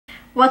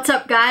What's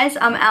up guys,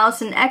 I'm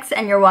Allison X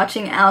and you're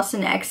watching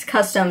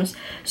AllisonXCustomz.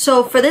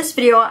 So for this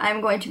video,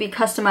 I'm going to be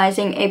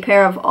customizing a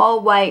pair of all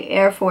white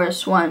Air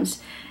Force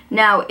Ones.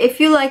 Now,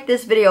 if you like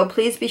this video,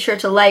 please be sure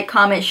to like,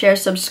 comment, share,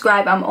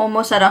 subscribe. I'm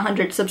almost at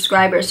 100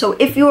 subscribers. So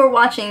if you are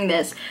watching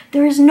this,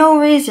 there is no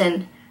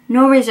reason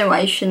why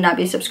you should not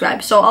be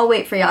subscribed. So I'll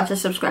wait for y'all to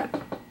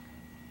subscribe.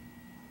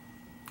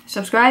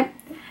 Subscribe?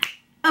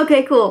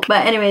 Okay, cool.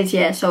 But anyways,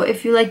 yeah, so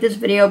if you like this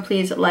video,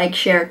 please like,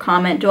 share,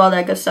 comment, do all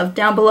that good stuff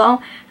down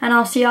below, and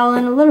I'll see y'all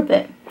in a little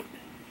bit.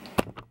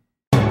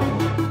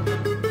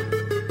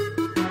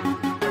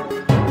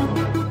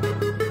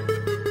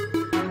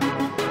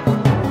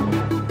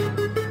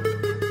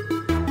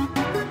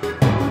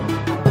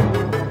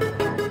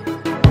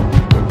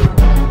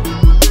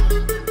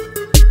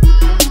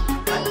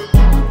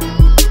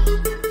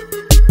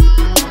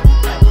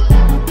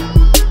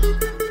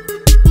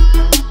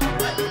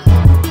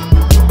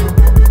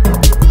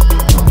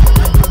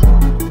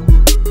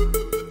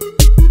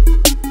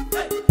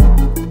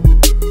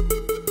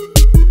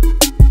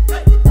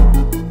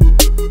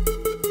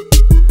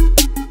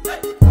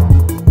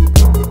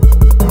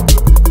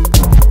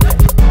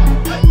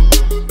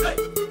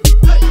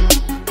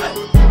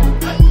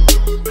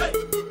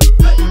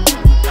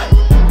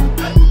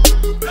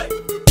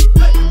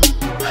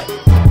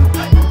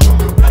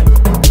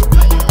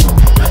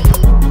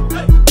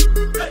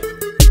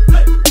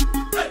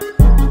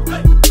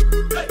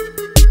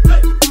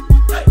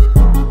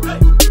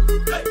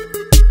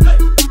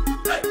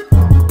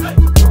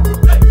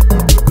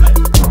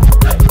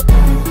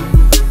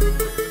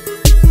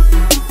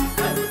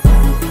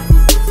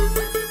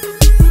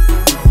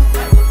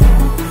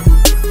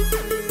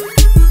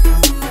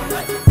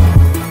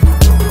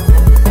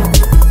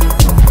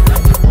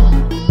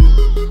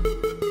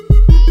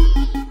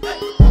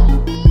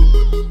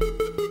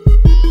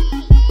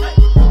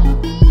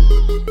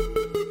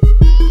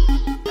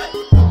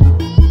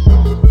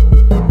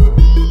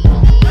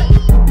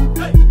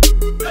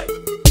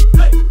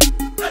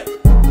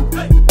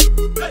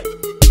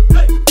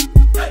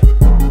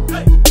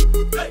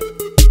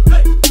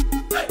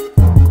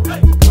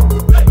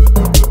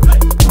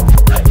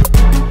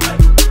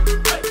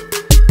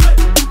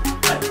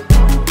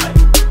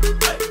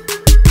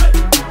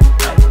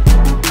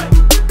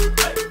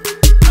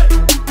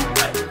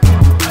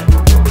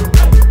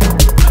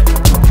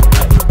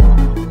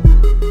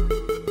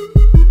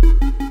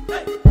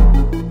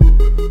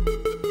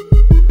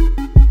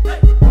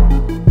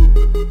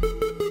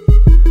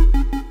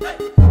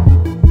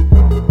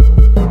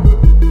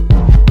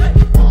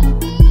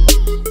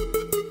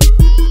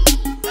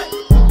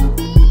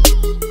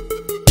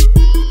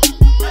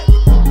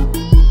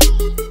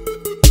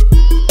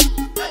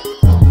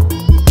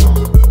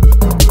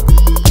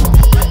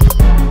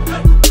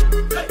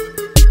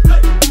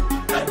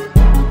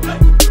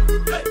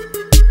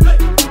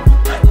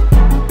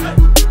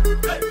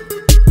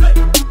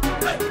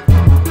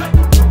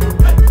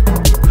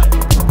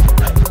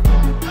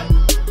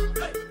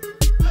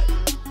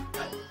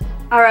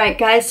 Alright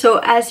guys, so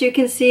as you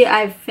can see,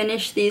 I've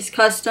finished these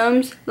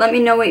Customz. Let me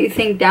know what you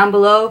think down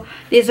below.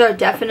 These are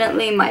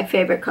definitely my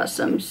favorite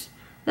Customz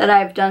that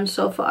I've done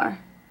so far.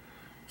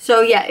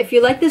 So yeah, if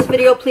you like this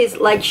video, please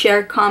like,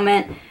 share,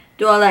 comment,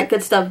 do all that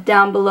good stuff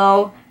down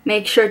below.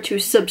 Make sure to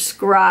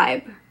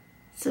subscribe.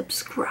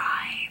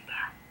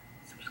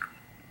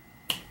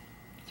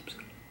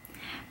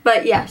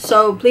 But yeah,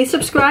 so please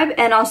subscribe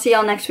and I'll see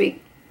y'all next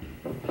week.